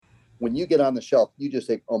when you get on the shelf, you just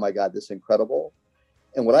think, oh my God, this is incredible.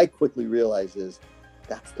 And what I quickly realized is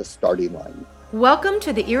that's the starting line. Welcome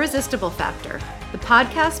to The Irresistible Factor, the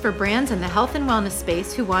podcast for brands in the health and wellness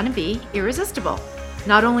space who want to be irresistible,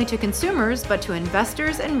 not only to consumers, but to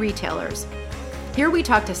investors and retailers. Here we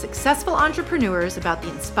talk to successful entrepreneurs about the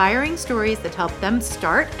inspiring stories that help them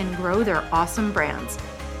start and grow their awesome brands.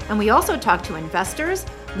 And we also talk to investors,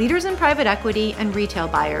 leaders in private equity, and retail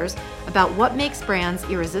buyers about what makes brands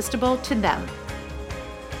irresistible to them.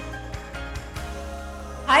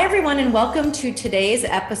 Hi, everyone, and welcome to today's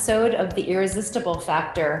episode of The Irresistible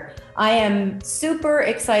Factor. I am super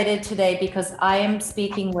excited today because I am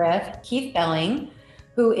speaking with Keith Belling,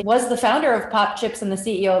 who was the founder of Pop Chips and the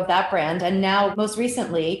CEO of that brand, and now most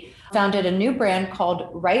recently founded a new brand called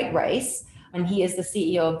Right Rice, and he is the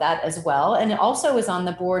CEO of that as well, and also is on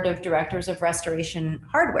the board of directors of Restoration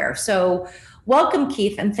Hardware. So welcome,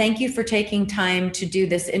 Keith, and thank you for taking time to do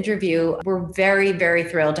this interview. We're very, very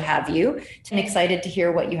thrilled to have you and excited to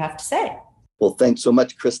hear what you have to say. Well, thanks so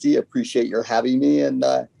much, Christy. Appreciate your having me and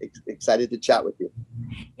excited to chat with you.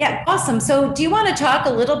 Yeah, awesome. So do you want to talk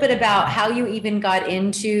a little bit about how you even got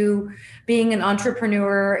into being an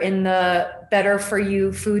entrepreneur in the better for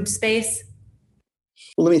you food space?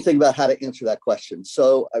 Well, let me think about how to answer that question.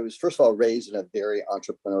 So I was, first of all, raised in a very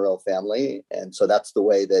entrepreneurial family. And so that's the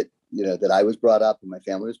way that, that I was brought up and my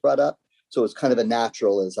family was brought up. So it's kind of a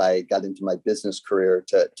natural as I got into my business career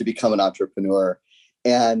to become an entrepreneur.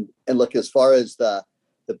 And look, as far as the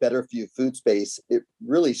better for you food space, it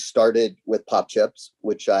really started with Pop Chips,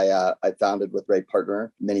 which I founded with Ray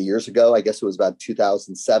Partner many years ago. I guess it was about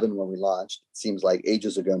 2007 when we launched. It seems like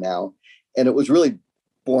ages ago now. And it was really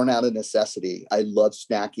born out of necessity. I love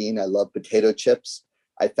snacking. I love potato chips.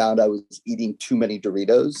 I found I was eating too many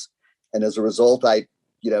Doritos. And as a result, I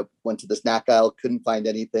went to the snack aisle, couldn't find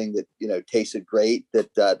anything that, tasted great,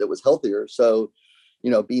 that was healthier. So,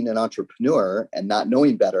 being an entrepreneur and not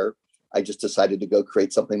knowing better, I just decided to go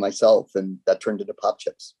create something myself. And that turned into Pop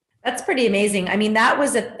Chips. That's pretty amazing. I mean, that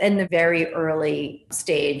was in the very early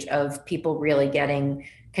stage of people really getting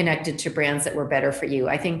connected to brands that were better for you.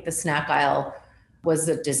 I think the snack aisle was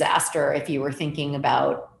a disaster if you were thinking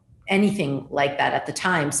about anything like that at the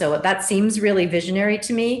time. So that seems really visionary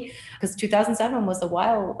to me because 2007 was a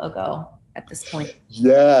while ago at this point.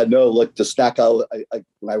 Yeah, no, look, the snack aisle,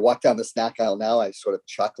 when I walk down the snack aisle now, I sort of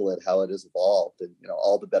chuckle at how it has evolved and,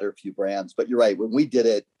 all the better few brands. But you're right, when we did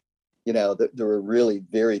it, there were really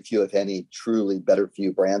very few, if any, truly better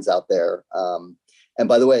few brands out there. And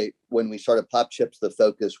by the way, when we started Pop Chips, the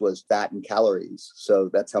focus was fat and calories. So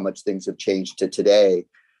that's how much things have changed to today,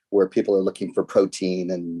 where people are looking for protein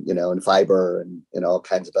and, and fiber and, all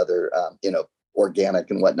kinds of other, organic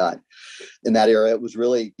and whatnot. In that era, it was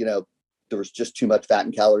really, there was just too much fat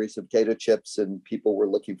and calories of potato chips and people were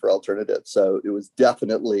looking for alternatives. So it was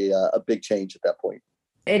definitely a big change at that point.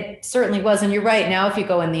 It certainly was. And you're right. Now, if you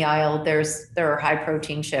go in the aisle, there are high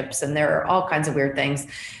protein chips and there are all kinds of weird things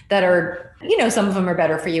that are, some of them are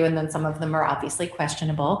better for you. And then some of them are obviously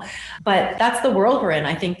questionable, but that's the world we're in.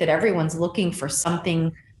 I think that everyone's looking for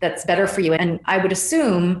something that's better for you. And I would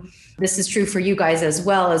assume this is true for you guys as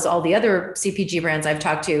well as all the other CPG brands I've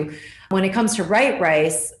talked to. When it comes to Right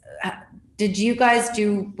Rice, did you guys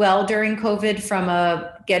do well during COVID from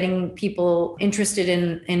getting people interested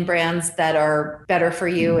in brands that are better for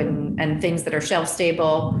you and things that are shelf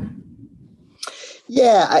stable?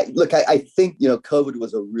 Yeah, I think, COVID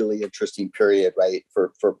was a really interesting period, right,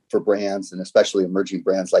 for brands and especially emerging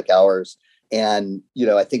brands like ours. And,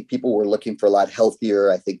 I think people were looking for a lot healthier.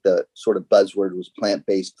 I think the sort of buzzword was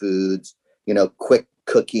plant-based foods, quick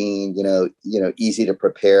cooking, easy to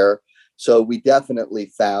prepare. So we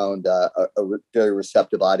definitely found a very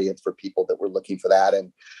receptive audience for people that were looking for that.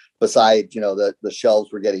 And besides, the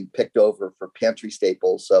shelves were getting picked over for pantry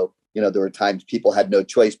staples. So, there were times people had no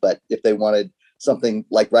choice, but if they wanted something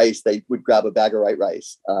like rice, they would grab a bag of Right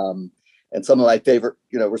Rice. And some of my favorite,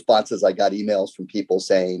 responses, I got emails from people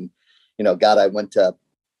saying, God, I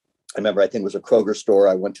remember, I think it was a Kroger store.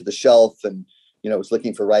 I went to the shelf and, was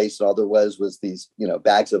looking for rice and all there was these,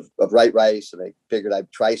 bags of Right Rice. And I figured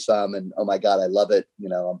I'd try some and, oh my God, I love it.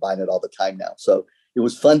 I'm buying it all the time now. So it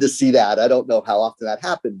was fun to see that. I don't know how often that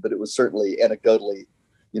happened, but it was certainly anecdotally,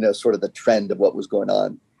 sort of the trend of what was going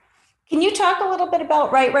on. Can you talk a little bit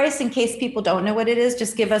about Right Rice in case people don't know what it is?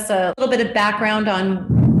 Just give us a little bit of background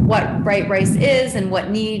on what Right Rice is and what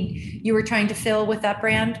need you were trying to fill with that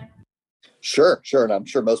brand. Sure. And I'm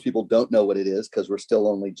sure most people don't know what it is because we're still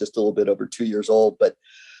only just a little bit over 2 years old. But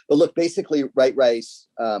look, basically, Right Rice,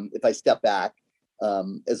 if I step back,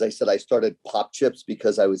 as I said, I started Pop Chips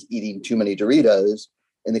because I was eating too many Doritos.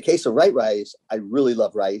 In the case of white rice, I really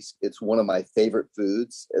love rice. It's one of my favorite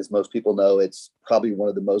foods. As most people know, it's probably one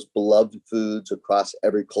of the most beloved foods across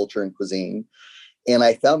every culture and cuisine. And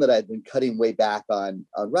I found that I'd been cutting way back on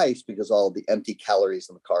rice because all the empty calories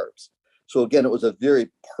and the carbs. So again, it was a very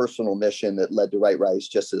personal mission that led to white rice,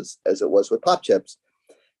 just as it was with pop chips.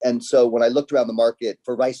 And so when I looked around the market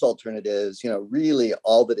for rice alternatives, really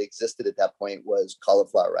all that existed at that point was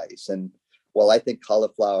cauliflower rice. And while I think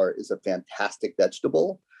cauliflower is a fantastic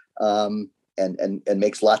vegetable, and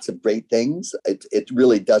makes lots of great things, it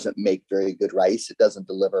really doesn't make very good rice. It doesn't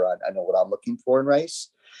deliver on, I know what I'm looking for in rice.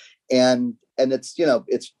 And it's,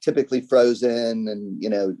 it's typically frozen, and,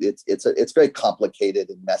 it's very complicated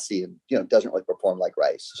and messy, and, doesn't really perform like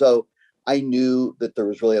rice. So I knew that there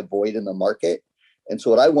was really a void in the market. And so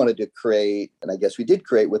what I wanted to create, and I guess we did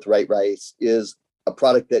create with white rice, is a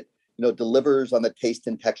product that, delivers on the taste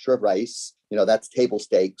and texture of rice. That's table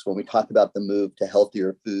stakes. When we talk about the move to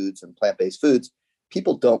healthier foods and plant-based foods,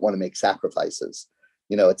 people don't want to make sacrifices.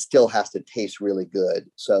 It still has to taste really good.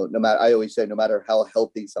 So I always say, no matter how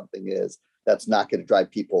healthy something is, that's not going to drive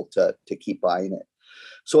people to keep buying it.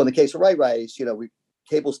 So in the case of white rice,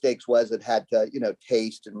 table stakes was it had to,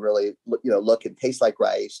 taste and really, look and taste like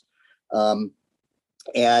rice, and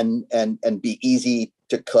be easy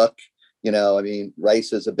to cook.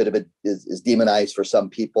 Rice is a bit of is demonized for some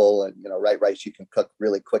people, and, white rice you can cook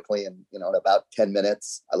really quickly and, in about 10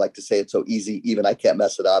 minutes. I like to say it's so easy, even I can't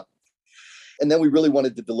mess it up. And then we really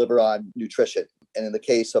wanted to deliver on nutrition. And in the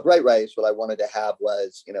case of white rice, what I wanted to have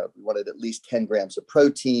was, we wanted at least 10 grams of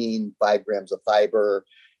protein, 5 grams of fiber,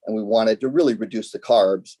 and we wanted to really reduce the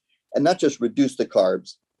carbs, and not just reduce the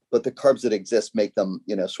carbs, but the carbs that exist, make them,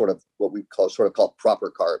 sort of what we call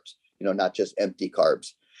proper carbs, not just empty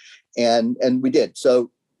carbs. And we did.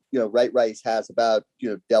 So, white rice has about,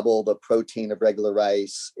 double the protein of regular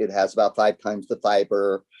rice. It has about 5 times the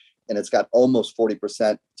fiber, and it's got almost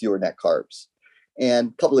 40% fewer net carbs. And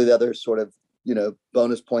a couple of the other sort of,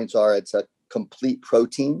 bonus points are it's a complete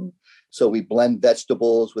protein. So we blend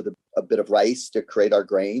vegetables with a bit of rice to create our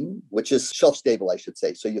grain, which is shelf stable, I should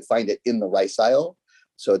say. So you find it in the rice aisle.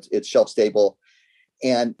 So it's shelf stable.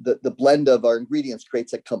 And the blend of our ingredients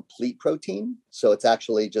creates a complete protein. So it's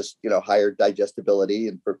actually just, higher digestibility,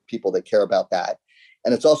 and for people that care about that.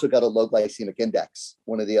 And it's also got a low glycemic index.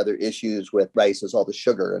 One of the other issues with rice is all the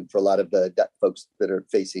sugar. And for a lot of the folks that are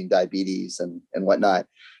facing diabetes and whatnot,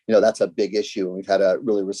 that's a big issue. And we've had a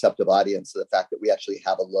really receptive audience to the fact that we actually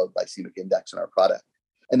have a low glycemic index in our product.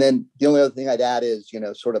 And then the only other thing I'd add is,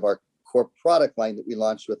 sort of our core product line that we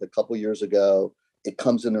launched with a couple years ago. It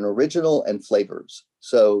comes in an original and flavors.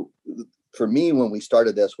 So for me, when we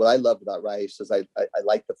started this, what I loved about rice is I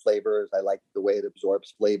like the flavors. I like the way it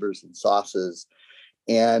absorbs flavors and sauces.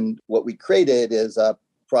 And what we created is a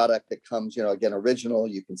product that comes, again, original.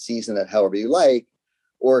 You can season it however you like,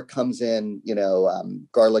 or it comes in,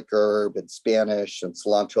 garlic herb and Spanish and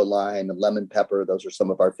cilantro lime and lemon pepper. Those are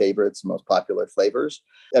some of our favorites, most popular flavors.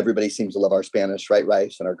 Everybody seems to love our Spanish white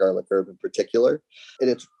rice and our garlic herb in particular. And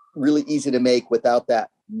it's really easy to make without that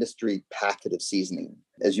mystery packet of seasoning.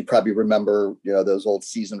 As you probably remember, those old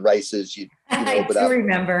seasoned rices, I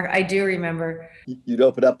do remember. You'd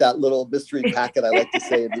open up that little mystery packet, I like to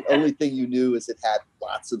say, and the only thing you knew is it had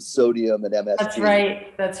lots of sodium and MSG.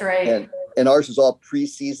 That's right. And ours is all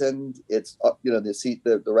pre-seasoned. It's,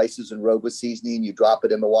 the rice is enrobed with seasoning. You drop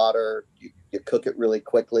it in the water, you cook it really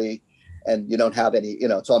quickly, and you don't have any,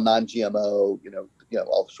 it's all non-GMO,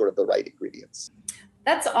 all sort of the right ingredients.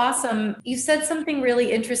 That's awesome. You said something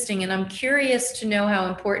really interesting, and I'm curious to know how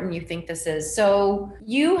important you think this is. So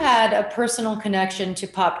you had a personal connection to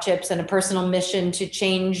pop chips and a personal mission to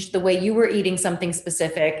change the way you were eating something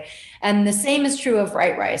specific. And the same is true of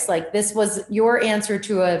white rice. Like, this was your answer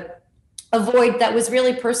to a void that was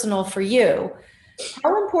really personal for you.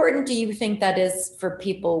 How important do you think that is for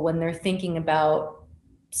people when they're thinking about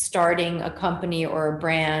starting a company or a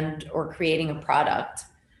brand or creating a product?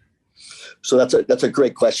 So that's a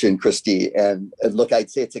great question, Christy. And look, I'd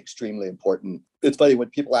say it's extremely important. It's funny when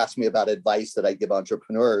people ask me about advice that I give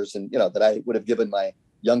entrepreneurs, and that I would have given my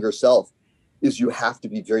younger self, is you have to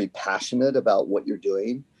be very passionate about what you're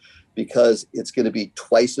doing, because it's going to be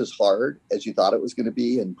twice as hard as you thought it was going to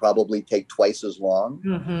be, and probably take twice as long.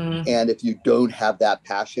 Mm-hmm. And if you don't have that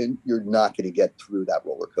passion, you're not going to get through that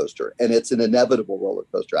roller coaster. And it's an inevitable roller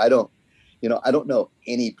coaster. I don't know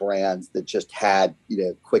any brands that just had,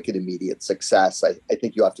 quick and immediate success. I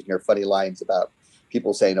think you often hear funny lines about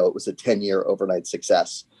people saying, "Oh, it was a 10-year overnight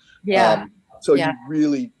success." Yeah.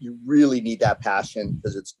 You really need that passion,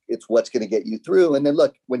 because it's what's going to get you through. And then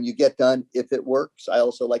look, when you get done, if it works, I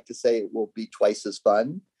also like to say it will be twice as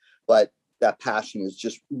fun. But that passion is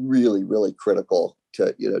just really, really critical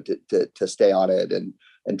to, to stay on it and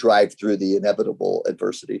drive through the inevitable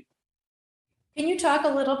adversity. Can you talk a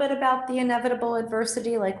little bit about the inevitable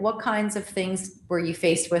adversity? Like what kinds of things were you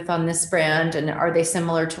faced with on this brand? And are they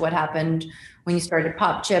similar to what happened when you started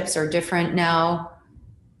Pop Chips or different now?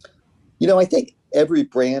 I think every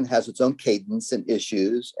brand has its own cadence and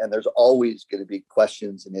issues, and there's always going to be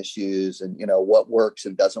questions and issues and, what works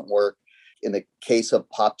and doesn't work. In the case of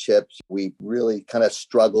Pop Chips, we really kind of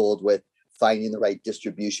struggled with finding the right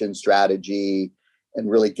distribution strategy and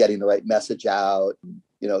really getting the right message out.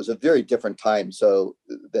 It was a very different time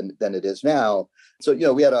than it is now. So,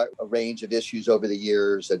 we had a range of issues over the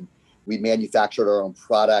years, and we manufactured our own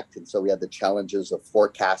product. And so we had the challenges of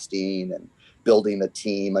forecasting and building a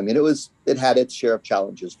team. I mean, it had its share of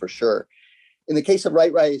challenges for sure. In the case of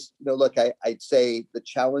Right Rice, look, I'd say the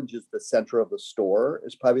challenge is the center of the store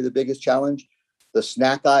is probably the biggest challenge. The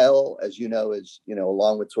snack aisle, as you know, is,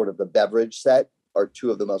 along with sort of the beverage set, are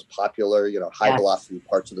two of the most popular, high velocity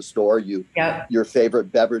parts of the store. Your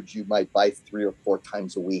favorite beverage, you might buy 3 or 4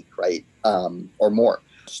 times a week, right? Or more.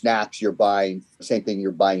 Snacks you're buying, same thing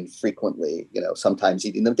you're buying frequently, sometimes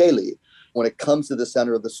eating them daily. When it comes to the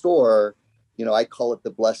center of the store, I call it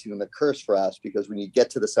the blessing and the curse for us, because when you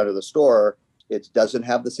get to the center of the store, it doesn't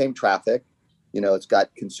have the same traffic. It's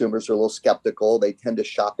got consumers are a little skeptical. They tend to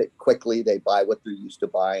shop it quickly. They buy what they're used to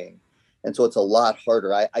buying. And so it's a lot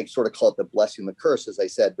harder. I sort of call it the blessing and the curse, as I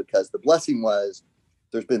said, because the blessing was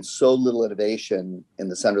there's been so little innovation in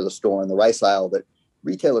the center of the store and the rice aisle that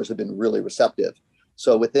retailers have been really receptive.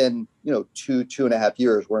 So within, 2.5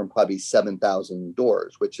 years, we're in probably 7,000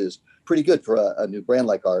 doors, which is pretty good for a new brand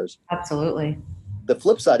like ours. Absolutely. The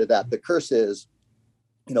flip side of that, the curse is,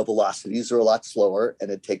 velocities are a lot slower, and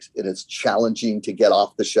it's challenging to get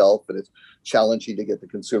off the shelf, and it's challenging to get the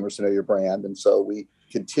consumers to know your brand. And so we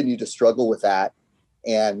continue to struggle with that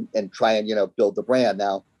and try and, build the brand.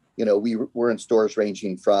 Now, we're in stores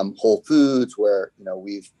ranging from Whole Foods, where,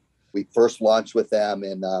 we first launched with them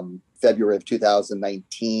in February of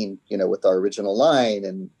 2019, with our original line,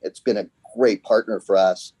 and it's been a great partner for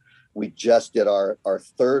us. We just did our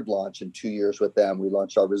third launch in 2 years with them. We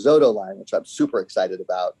launched our risotto line, which I'm super excited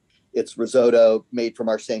about. It's risotto made from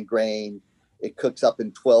our same grain. It cooks up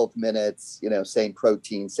in 12 minutes, same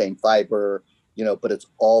protein, same fiber, but it's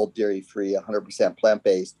all dairy-free, 100%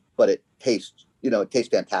 plant-based, but it tastes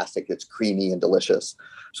fantastic. It's creamy and delicious.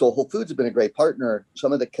 So Whole Foods has been a great partner.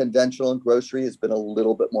 Some of the conventional and grocery has been a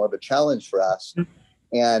little bit more of a challenge for us.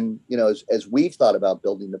 And, as we've thought about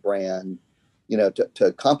building the brand,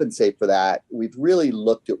 to compensate for that, we've really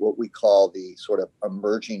looked at what we call the sort of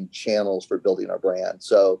emerging channels for building our brand.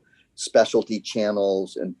 So specialty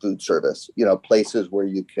channels and food service, places where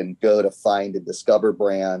you can go to find and discover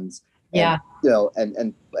brands. And,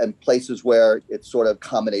 and places where it's sort of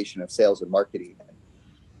combination of sales and marketing.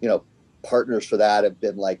 Partners for that have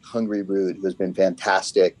been like Hungry Root, who has been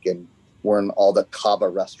fantastic, and we're in all the Cava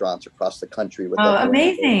restaurants across the country with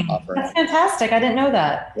amazing. That's fantastic. I didn't know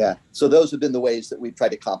that. Yeah. So those have been the ways that we've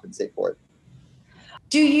tried to compensate for it.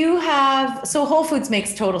 So Whole Foods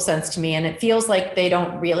makes total sense to me, and it feels like they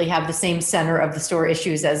don't really have the same center of the store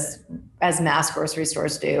issues as mass grocery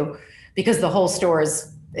stores do, because the whole store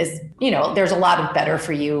is there's a lot of better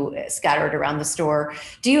for you scattered around the store.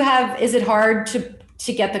 Is it hard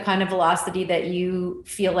to get the kind of velocity that you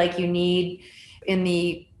feel like you need in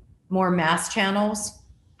the more mass channels?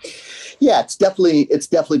 Yeah, it's definitely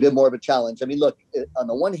been more of a challenge. I mean, look, on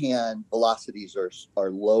the one hand, velocities are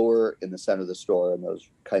lower in the center of the store and those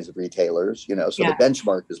kinds of retailers, so the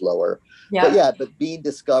benchmark is lower. Yeah. But being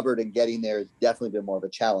discovered and getting there has definitely been more of a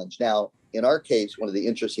challenge. Now, in our case, one of the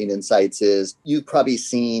interesting insights is you've probably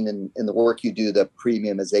seen in the work you do, the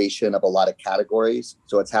premiumization of a lot of categories.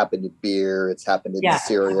 So it's happened in beer, it's happened in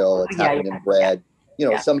cereal, it's happened in bread.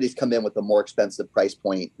 Somebody's come in with a more expensive price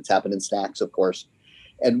point. It's happened in snacks, of course.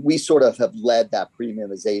 And we sort of have led that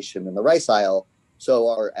premiumization in the rice aisle. So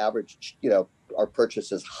our average, our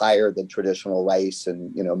purchase is higher than traditional rice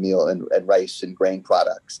and, meal and rice and grain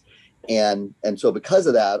products. And so because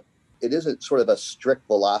of that, it isn't sort of a strict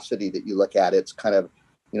velocity that you look at. It's kind of,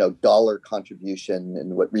 dollar contribution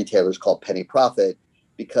and what retailers call penny profit,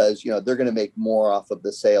 because, they're going to make more off of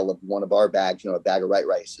the sale of one of our bags. A bag of white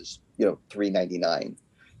rice is, $3.99.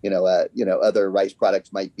 Other rice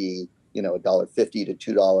products might be, $1.50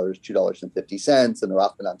 to $2, $2.50, and they're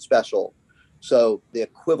often on special. So the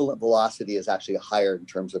equivalent velocity is actually higher in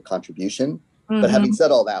terms of contribution. Mm-hmm. But having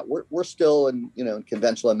said all that, we're still in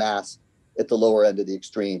conventional and mass at the lower end of the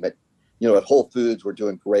extreme. At Whole Foods, we're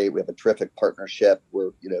doing great. We have a terrific partnership.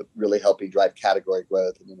 We're really helping drive category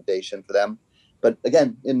growth and innovation for them. But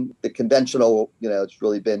again, in the conventional, it's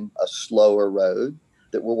really been a slower road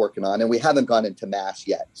that we're working on, and we haven't gone into mass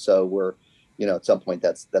yet. So we're, at some point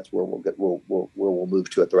that's where we'll move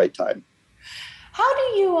to at the right time. How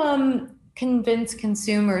do you convince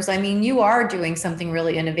consumers? I mean, you are doing something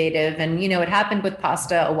really innovative, and it happened with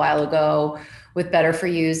pasta a while ago with better for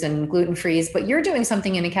yous and gluten-frees, but you're doing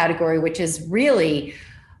something in a category which is really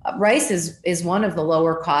rice is one of the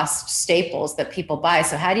lower cost staples that people buy.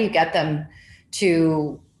 So how do you get them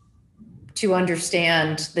to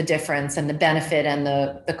understand the difference and the benefit and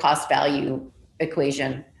the cost value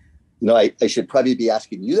equation? I should probably be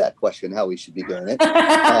asking you that question, how we should be doing it.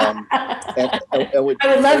 I would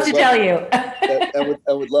love to tell you.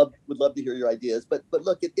 I would love to hear your ideas. But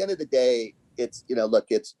look, at the end of the day, it's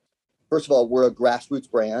first of all, we're a grassroots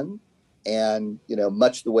brand, and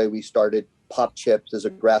much the way we started Pop Chips as a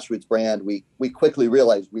grassroots brand, we quickly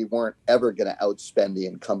realized we weren't ever going to outspend the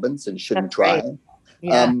incumbents and shouldn't try.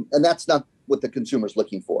 Yeah. And that's not what the consumer's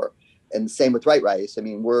looking for. And same with Right Rice. I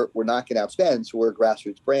mean, we're not going to outspend, so we're a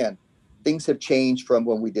grassroots brand. Things have changed from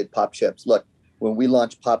when we did Pop Chips. Look, when we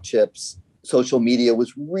launched Pop Chips, social media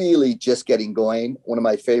was really just getting going. One of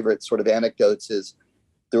my favorite sort of anecdotes is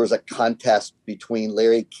there was a contest between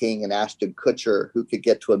Larry King and Ashton Kutcher who could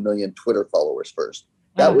get to 1 million Twitter followers first.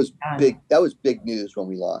 That was big. That was big news when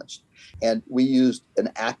we launched. And we used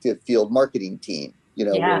an active field marketing team,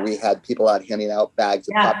 where we had people out handing out bags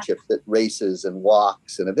of Pop Chips at races and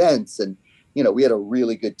walks and events. And we had a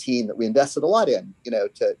really good team that we invested a lot in,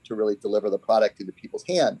 to really deliver the product into people's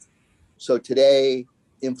hands. So today,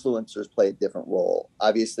 influencers play a different role.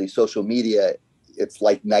 Obviously, social media, it's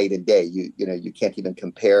like night and day. You can't even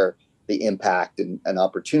compare the impact and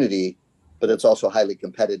opportunity, but it's also highly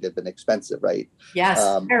competitive and expensive, right? Yes,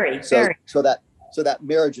 very. So that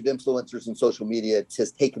marriage of influencers and social media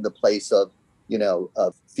has taken the place of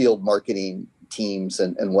field marketing teams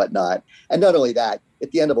and whatnot. And not only that, at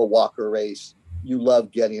the end of a walker race, you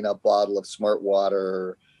love getting a bottle of Smart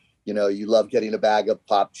Water, you love getting a bag of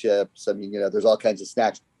Pop Chips. I mean, there's all kinds of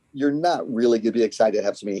snacks. You're not really going to be excited to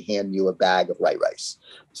have somebody hand you a bag of Right Rice.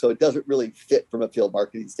 So it doesn't really fit from a field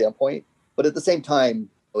marketing standpoint. But at the same time,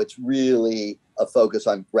 it's really a focus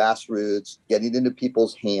on grassroots, getting into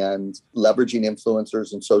people's hands, leveraging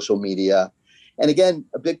influencers and social media. And again,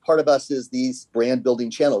 a big part of us is these brand building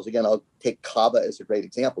channels. Again, I'll take Cava as a great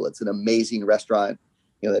example. It's an amazing restaurant.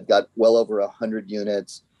 They've got well over 100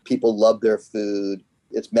 units. People love their food.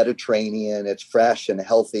 It's Mediterranean, it's fresh and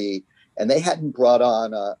healthy. And they hadn't brought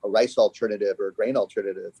on a rice alternative or a grain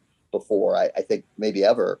alternative before, I think maybe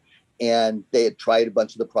ever. And they had tried a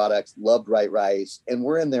bunch of the products, loved Right Rice, and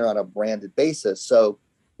we're in there on a branded basis. So,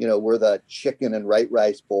 we're the chicken and Right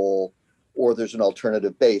Rice bowl, or there's an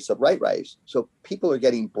alternative base of Right Rice. So people are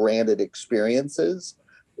getting branded experiences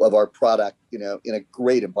of our product, in a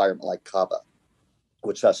great environment like Cava,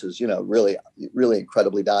 which us is, really, really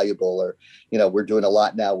incredibly valuable. Or, we're doing a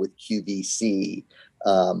lot now with QVC.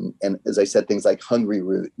 And as I said, things like Hungry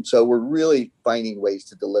Root. And so we're really finding ways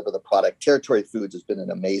to deliver the product. Territory Foods has been an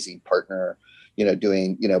amazing partner,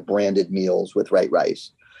 doing, branded meals with Right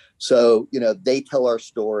Rice. So, they tell our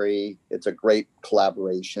story. It's a great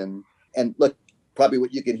collaboration. And look, probably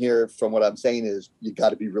what you can hear from what I'm saying is you got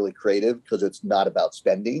to be really creative, because it's not about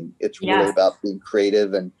spending. It's really about being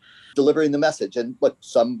creative and delivering the message. And look,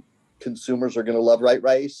 some consumers are going to love Right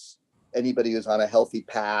Rice. Anybody who's on a healthy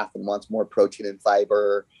path and wants more protein and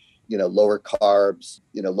fiber, lower carbs,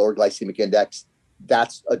 lower glycemic index,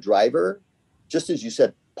 that's a driver. Just as you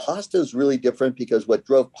said, pasta is really different, because what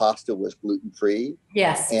drove pasta was gluten-free.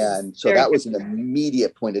 Yes. And so that was an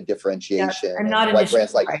immediate point of differentiation. Yep. And not an issue.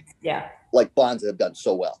 Brands like Bonds have done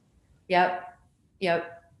so well. Yep.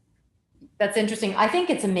 That's interesting. I think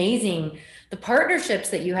it's amazing. The partnerships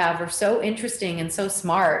that you have are so interesting and so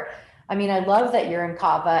smart. I mean, I love that you're in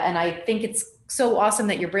Cava, and I think it's so awesome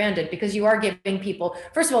that you're branded, because you are giving people,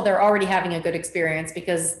 first of all, they're already having a good experience,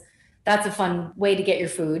 because that's a fun way to get your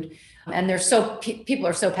food. And people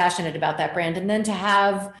are so passionate about that brand. And then to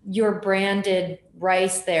have your branded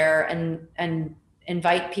rice there and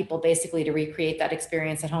invite people basically to recreate that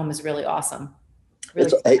experience at home is really awesome.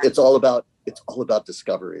 Really it's all about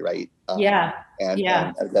discovery, right? And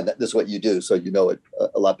this is what you do, so you know it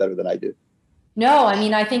a lot better than I do. No, I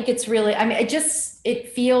mean, I think it's really, it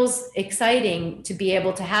feels exciting to be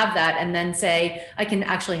able to have that and then say, I can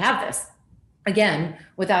actually have this again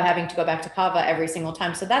without having to go back to Cava every single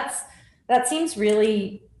time. So that seems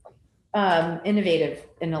really innovative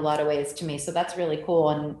in a lot of ways to me. So that's really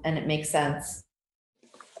cool, and it makes sense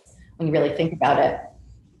when you really think about it.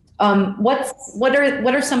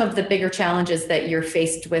 What are some of the bigger challenges that you're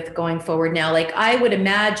faced with going forward now? Like, I would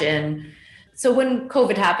imagine So when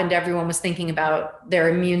COVID happened, everyone was thinking about their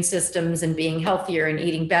immune systems and being healthier and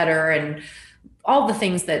eating better and all the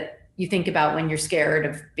things that you think about when you're scared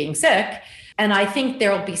of being sick. And I think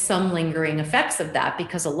there'll be some lingering effects of that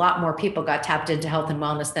because a lot more people got tapped into health and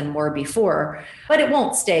wellness than were before. But it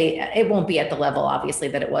won't be at the level, obviously,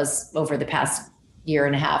 that it was over the past year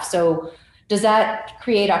and a half. So does that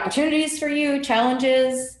create opportunities for you,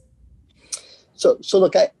 challenges? So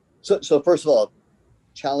look, so first of all,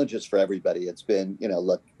 challenges for everybody. It's been,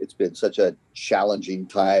 look, it's been such a challenging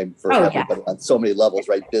time for everybody on so many levels,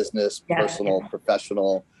 right? Business, personal,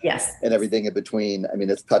 professional, and everything in between. I mean,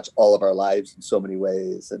 it's touched all of our lives in so many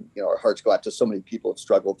ways, and our hearts go out to so many people who've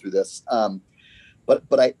struggled through this. But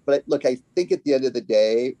look, I think at the end of the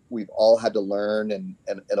day, we've all had to learn and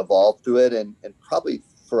evolve through it, and probably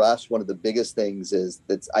for us, one of the biggest things is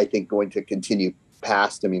that's I think going to continue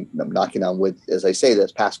past. I mean, I'm knocking on wood as I say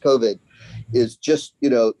this, past COVID, is just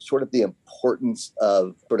sort of the importance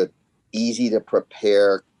of sort of easy to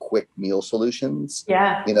prepare quick meal solutions.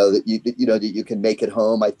 That you can make at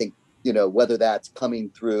home. I think whether that's coming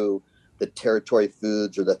through the Territory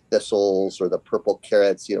Foods or the Thistles or the Purple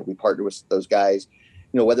Carrots, we partner with those guys.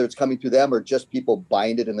 Whether it's coming through them or just people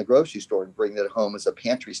buying it in the grocery store and bringing it home as a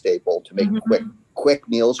pantry staple to make quick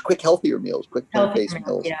meals, quick healthier meals, quick plant-based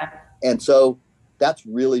meals. And so that's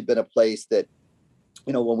really been a place that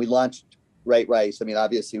when we launched Right Rice, I mean,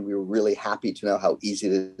 obviously we were really happy to know how easy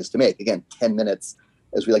it is to make. Again, 10 minutes,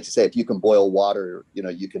 as we like to say, if you can boil water,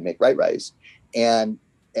 you can make Right Rice. And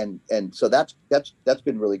so that's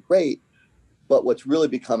been really great. But what's really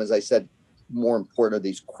become, as I said, more important are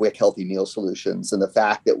these quick, healthy meal solutions. And the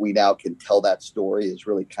fact that we now can tell that story has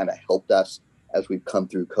really kind of helped us as we've come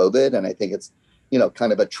through COVID. And I think it's,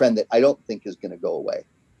 kind of a trend that I don't think is going to go away.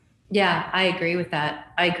 Yeah, I agree with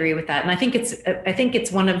that. And I think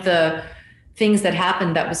it's one of the things that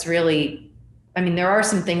happened that was really, I mean, there are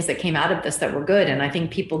some things that came out of this that were good. And I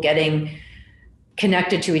think people getting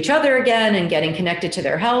connected to each other again and getting connected to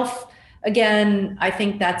their health again, I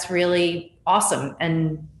think that's really awesome.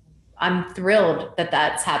 And I'm thrilled that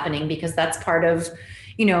that's happening because that's part of,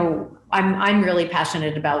 I'm really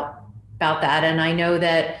passionate about that. And I know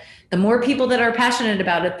that the more people that are passionate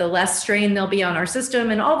about it, the less strain there'll be on our system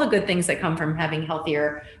and all the good things that come from having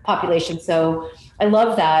healthier populations. So I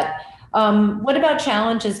love that. What about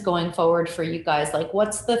challenges going forward for you guys? Like,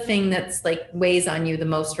 what's the thing that's like weighs on you the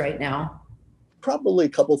most right now? Probably a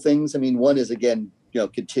couple things. I mean, one is, again,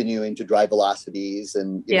 continuing to drive velocities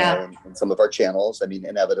and, in some of our channels. I mean,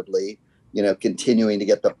 inevitably, continuing to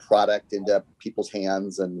get the product into people's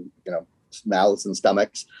hands and, mouths and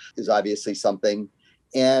stomachs is obviously something.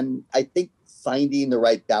 And I think finding the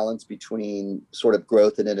right balance between sort of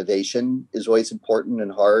growth and innovation is always important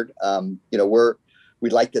and hard.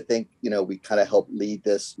 We'd like to think, we kind of help lead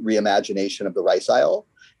this reimagination of the rice aisle.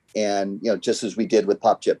 And, just as we did with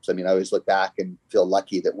Pop Chips, I mean, I always look back and feel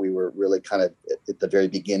lucky that we were really kind of at the very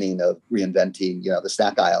beginning of reinventing, the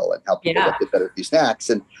snack aisle and how people get better through snacks.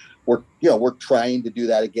 And we're trying to do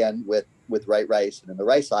that again with Right Rice and in the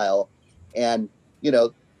rice aisle. And,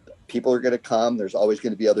 people are going to come. There's always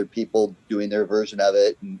going to be other people doing their version of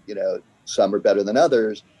it. And, some are better than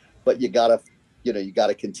others, but you gotta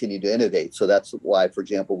continue to innovate. So that's why, for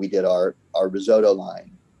example, we did our risotto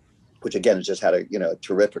line, which again has just had a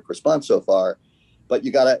terrific response so far. But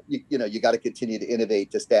you gotta continue to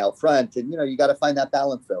innovate to stay out front, and you gotta find that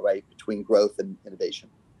balance though, right, between growth and innovation.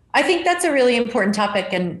 I think that's a really important topic,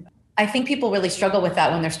 and I think people really struggle with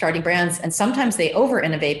that when they're starting brands, and sometimes they over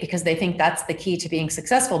innovate because they think that's the key to being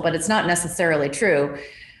successful, but it's not necessarily true,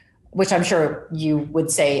 which I'm sure you would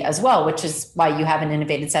say as well, which is why you haven't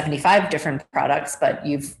innovated 75 different products, but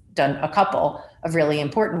you've done a couple of really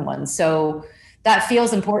important ones. So that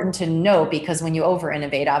feels important to know, because when you over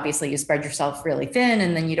innovate, obviously you spread yourself really thin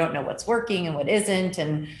and then you don't know what's working and what isn't.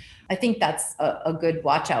 And I think that's a good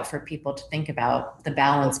watch out for people to think about, the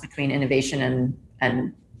balance between innovation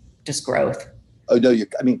and just growth. Oh no,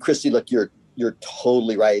 Christy, look, you're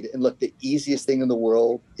totally right. And look, the easiest thing in the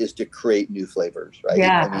world is to create new flavors, right?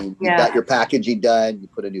 Yeah. I mean, you've got your packaging done, you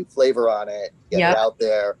put a new flavor on it, get it out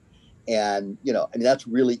there. And, that's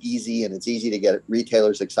really easy, and it's easy to get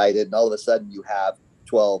retailers excited. And all of a sudden you have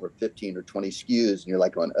 12 or 15 or 20 SKUs and you're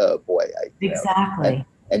like going, oh boy. Exactly.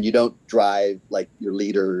 And you don't drive like your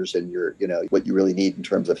leaders and your, what you really need in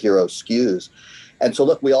terms of hero SKUs. And so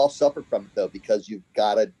look, we all suffer from it though, because you've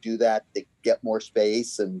got to do that to get more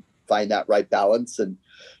space and find that right balance. And,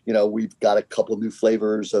 we've got a couple of new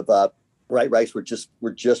flavors of Right Rice. We're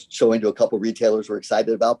just showing to a couple of retailers we're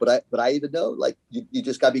excited about, but I even know, like, you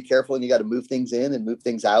just gotta be careful, and you got to move things in and move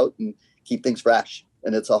things out and keep things fresh.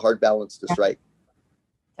 And it's a hard balance to strike.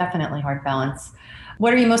 Definitely hard balance.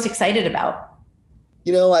 What are you most excited about?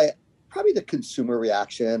 I probably the consumer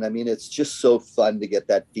reaction. I mean, it's just so fun to get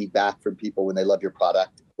that feedback from people when they love your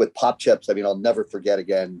product. With Pop Chips, I mean, I'll never forget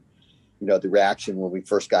again, the reaction when we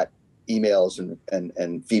first got emails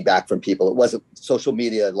and feedback from people. It wasn't social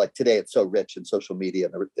media like today. It's so rich in social media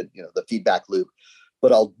and the feedback loop.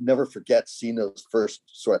 But I'll never forget seeing those first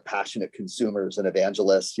sort of passionate consumers and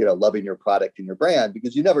evangelists, loving your product and your brand,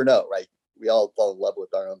 because you never know, right? We all fall in love with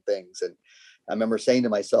our own things. And I remember saying to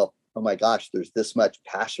myself, oh my gosh, there's this much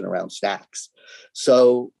passion around snacks.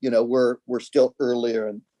 So, we're still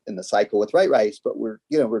earlier in the cycle with Right Rice, but we're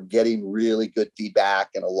getting really good feedback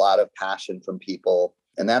and a lot of passion from people.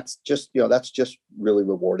 And that's just really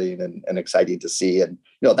rewarding and exciting to see. And,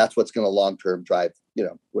 that's what's going to long-term drive,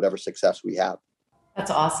 whatever success we have. That's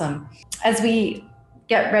awesome. As we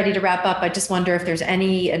get ready to wrap up, I just wonder if there's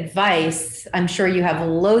any advice. I'm sure you have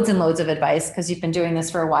loads and loads of advice because you've been doing this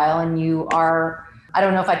for a while and you are, I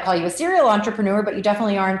don't know if I'd call you a serial entrepreneur, but you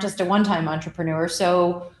definitely aren't just a one-time entrepreneur.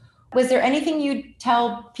 So was there anything you'd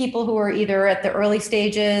tell people who are either at the early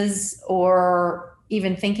stages or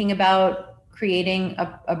even thinking about creating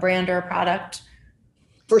a brand or a product?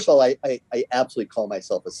 First of all, I absolutely call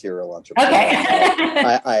myself a serial entrepreneur.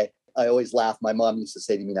 Okay. I always laugh. My mom used to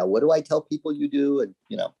say to me, now, what do I tell people you do? And,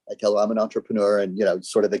 I tell them I'm an entrepreneur and,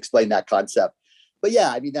 sort of explain that concept. But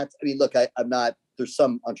yeah, look, I'm not, there's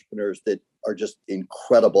some entrepreneurs that are just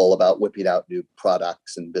incredible about whipping out new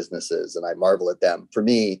products and businesses. And I marvel at them. For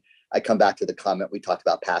me, I come back to the comment we talked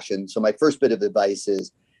about passion. So my first bit of advice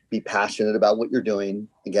is be passionate about what you're doing.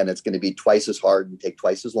 Again, it's going to be twice as hard and take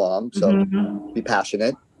twice as long. So be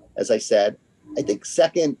passionate. As I said, I think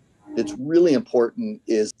second, that's really important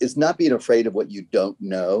is not being afraid of what you don't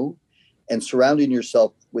know and surrounding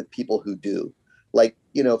yourself with people who do. Like,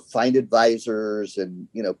 find advisors and,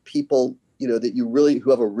 people, that you really, who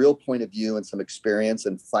have a real point of view and some experience,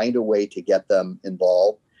 and find a way to get them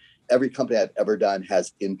involved. Every company I've ever done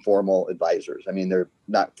has informal advisors. I mean, they're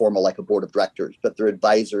not formal like a board of directors, but they're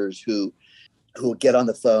advisors who get on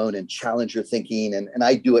the phone and challenge your thinking. And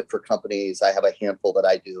I do it for companies. I have a handful that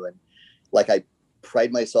I do. And like, I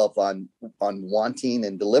pride myself on wanting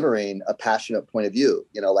and delivering a passionate point of view.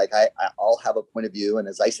 I'll have a point of view. And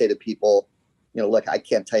as I say to people, look, I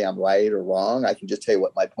can't tell you I'm right or wrong. I can just tell you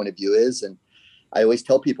what my point of view is. And I always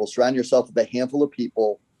tell people, surround yourself with a handful of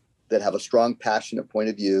people that have a strong, passionate point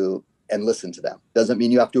of view and listen to them. Doesn't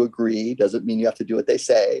mean you have to agree. Doesn't mean you have to do what they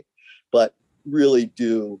say, but really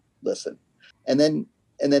do listen. And then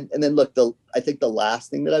look, I think the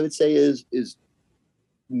last thing that I would say is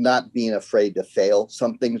not being afraid to fail.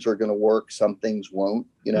 Some things are going to work. Some things won't,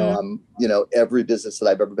 every business that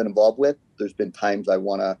I've ever been involved with, there's been times I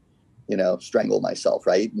want to, strangle myself.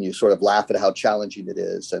 Right. And you sort of laugh at how challenging it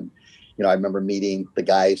is. And, I remember meeting the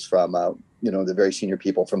guys from, the very senior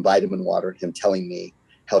people from Vitamin Water, and him telling me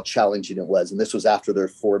how challenging it was. And this was after their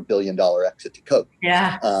 $4 billion exit to Coke.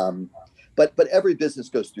 Yeah. But every business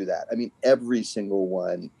goes through that. I mean, every single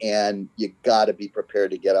one. And you got to be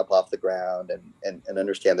prepared to get up off the ground and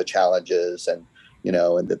understand the challenges and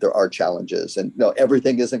that there are challenges. And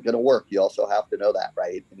everything isn't going to work. You also have to know that,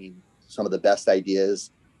 right? I mean, some of the best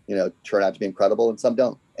ideas, turn out to be incredible and some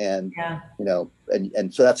don't. And,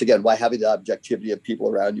 and so that's, again, why having the objectivity of people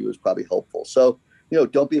around you is probably helpful. So,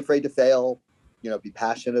 don't be afraid to fail, be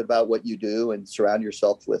passionate about what you do and surround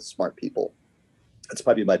yourself with smart people. That's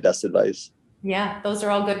probably my best advice. Yeah, those are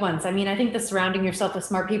all good ones. I mean, I think the surrounding yourself with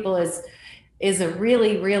smart people is a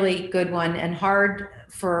really, really good one, and hard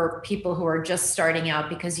for people who are just starting out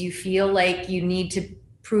because you feel like you need to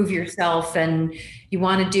prove yourself and you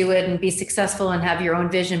want to do it and be successful and have your own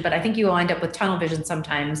vision. But I think you wind up with tunnel vision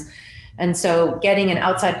sometimes. And so getting an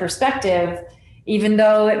outside perspective, even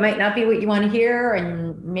though it might not be what you want to hear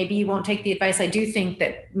and maybe you won't take the advice, I do think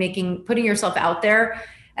that putting yourself out there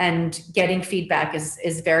and getting feedback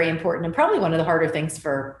is very important and probably one of the harder things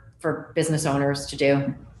for business owners to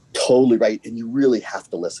do. Totally right. And you really have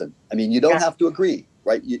to listen. I mean, you don't have to agree,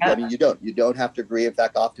 right? You don't have to agree. In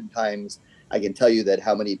fact, oftentimes I can tell you that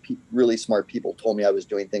how many really smart people told me I was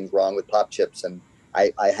doing things wrong with Pop Chips, and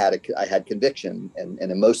I had conviction, and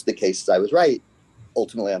in most of the cases I was right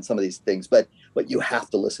ultimately on some of these things. But you have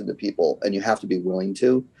to listen to people, and you have to be willing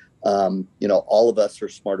to. All of us are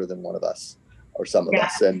smarter than one of us, or some of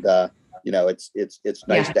us, and it's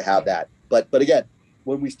nice to have that. But again,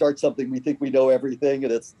 when we start something, we think we know everything,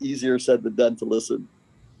 and it's easier said than done to listen.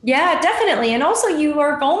 Yeah, definitely. And also you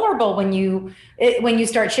are vulnerable when you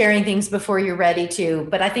start sharing things before you're ready to,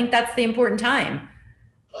 but I think that's the important time.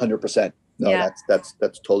 100%. No, that's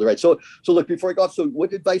totally right. So look, before I go off, so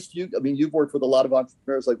what advice you've worked with a lot of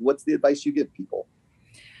entrepreneurs, like what's the advice you give people?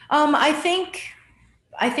 I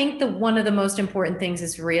think the one of the most important things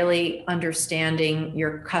is really understanding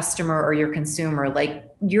your customer or your consumer. Like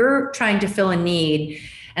you're trying to fill a need,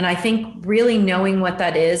 and I think really knowing what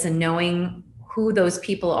that is and knowing who those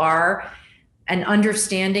people are and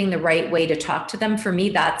understanding the right way to talk to them, for me,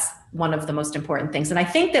 that's one of the most important things. And I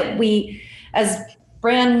think that we, as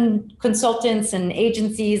brand consultants and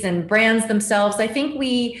agencies and brands themselves, I think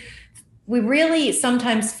we really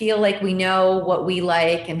sometimes feel like we know what we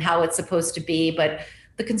like and how it's supposed to be, but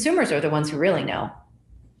the consumers are the ones who really know.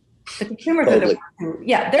 The consumers are the Totally. ones who,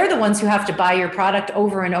 yeah, they're the ones who have to buy your product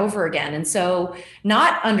over and over again. And so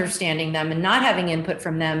not understanding them and not having input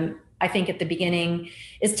from them, I think at the beginning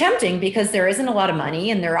is tempting because there isn't a lot of money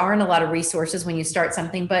and there aren't a lot of resources when you start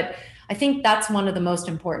something. But I think that's one of the most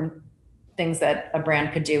important things that a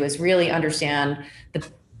brand could do is really understand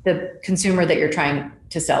the consumer that you're trying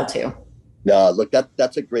to sell to. No, look,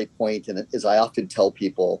 that's a great point. And as I often tell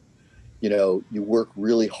people, you work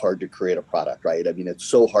really hard to create a product, right? I mean, it's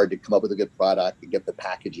so hard to come up with a good product and get the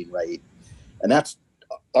packaging right. And that's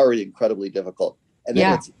already incredibly difficult. And then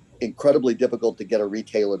Yeah. it's incredibly difficult to get a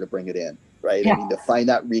retailer to bring it in, right? I Yeah. mean, to find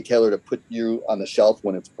that retailer to put you on the shelf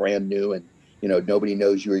when it's brand new and, nobody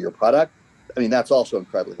knows you or your product. I mean, that's also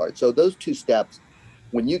incredibly hard. So those two steps,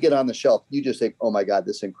 when you get on the shelf, you just say, oh my God,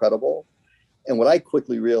 this is incredible. And what I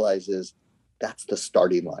quickly realize is that's the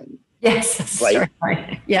starting line. Yes.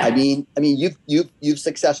 Right. Yeah. You've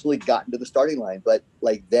successfully gotten to the starting line, but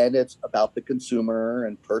like then it's about the consumer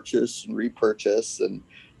and purchase and repurchase and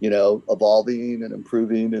evolving and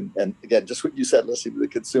improving and again, just what you said, listening to the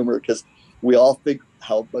consumer, because we all think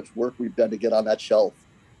how much work we've done to get on that shelf,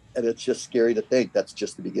 and it's just scary to think that's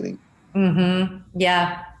just the beginning. Mm-hmm.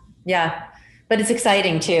 Yeah. Yeah. But it's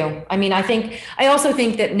exciting too. I mean, I also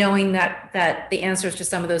think that knowing that the answers to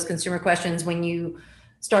some of those consumer questions when you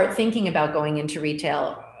start thinking about going into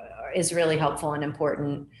retail is really helpful and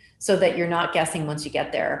important so that you're not guessing once you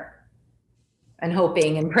get there and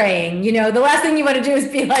hoping and praying. The last thing you want to do is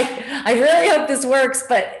be like, I really hope this works,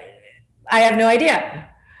 but I have no idea.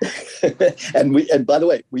 and by the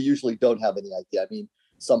way, we usually don't have any idea. I mean,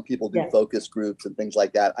 some people do Yeah. focus groups and things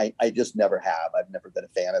like that. I just never have. I've never been a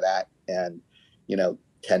fan of that. And,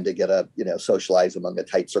 tend to get socialize among a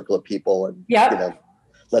tight circle of people and, Yeah.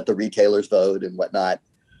 let the retailers vote and whatnot.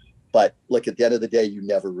 But look, at the end of the day, you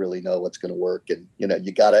never really know what's going to work. And,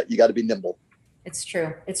 you gotta be nimble. It's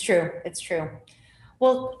true. It's true. It's true.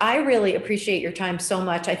 Well, I really appreciate your time so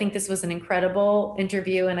much. I think this was an incredible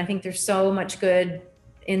interview, and I think there's so much good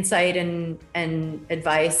insight and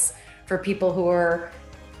advice for people who are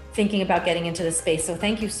thinking about getting into this space. So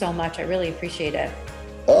thank you so much. I really appreciate it.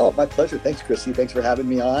 Oh, my pleasure. Thanks, Chrissy. Thanks for having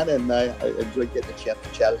me on. And I enjoyed getting a chance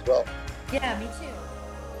to chat as well. Yeah, me too.